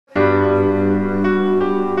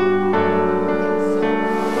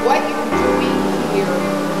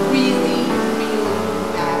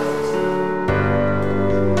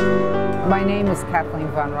is Kathleen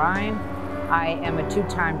van Rijn. I am a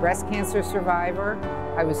two-time breast cancer survivor.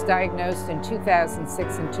 I was diagnosed in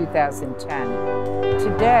 2006 and 2010.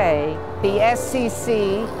 Today, the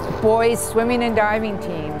SCC boys swimming and diving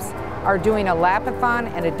teams are doing a lapathon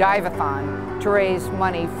and a diveathon to raise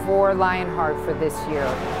money for Lionheart for this year.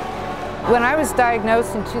 When I was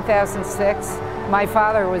diagnosed in 2006, my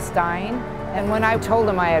father was dying, and when I told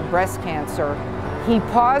him I had breast cancer, he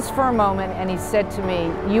paused for a moment and he said to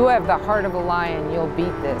me, "You have the heart of a lion, you'll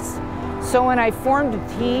beat this." So when I formed a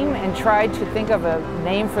team and tried to think of a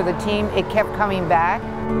name for the team, it kept coming back.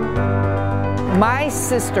 My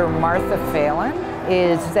sister, Martha Phelan,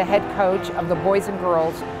 is the head coach of the boys and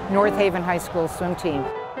girls North Haven High School swim team.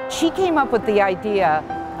 She came up with the idea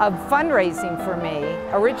of fundraising for me,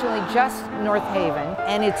 originally just North Haven,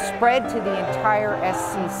 and it spread to the entire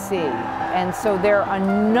SCC. And so there are a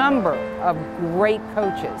number of great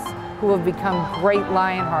coaches who have become great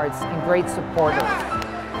Lionhearts and great supporters.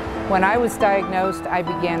 When I was diagnosed, I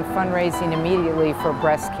began fundraising immediately for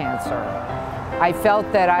breast cancer. I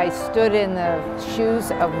felt that I stood in the shoes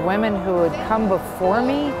of women who had come before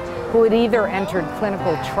me, who had either entered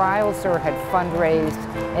clinical trials or had fundraised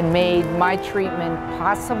and made my treatment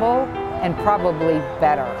possible and probably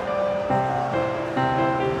better.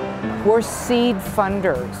 We're seed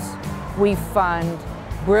funders. We fund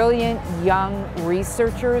brilliant young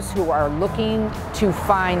researchers who are looking to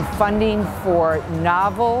find funding for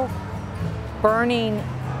novel, burning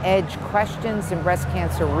edge questions in breast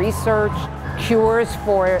cancer research, cures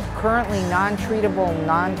for currently non-treatable,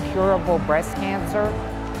 non-curable breast cancer.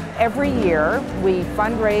 Every year, we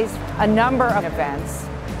fundraise a number of events,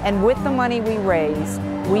 and with the money we raise,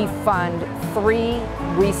 we fund 3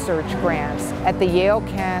 research grants at the Yale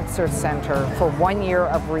Cancer Center for 1 year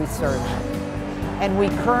of research. And we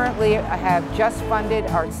currently have just funded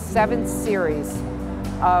our 7th series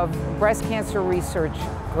of breast cancer research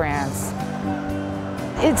grants.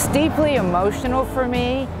 It's deeply emotional for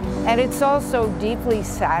me, and it's also deeply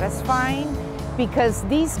satisfying, because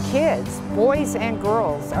these kids, boys and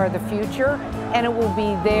girls, are the future, and it will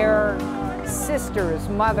be their sisters,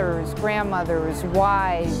 mothers, grandmothers,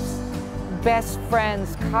 wives, best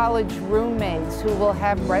friends, college roommates who will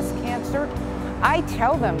have breast cancer. I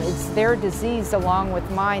tell them it's their disease along with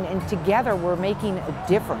mine, and together we're making a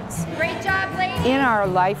difference. Great job, ladies! In our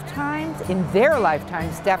lifetimes, in their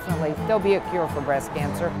lifetimes definitely, there'll be a cure for breast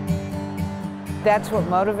cancer. That's what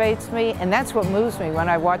motivates me, and that's what moves me when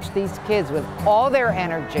I watch these kids with all their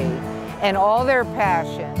energy and all their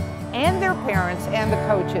passion, and their parents and the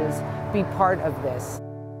coaches be part of this.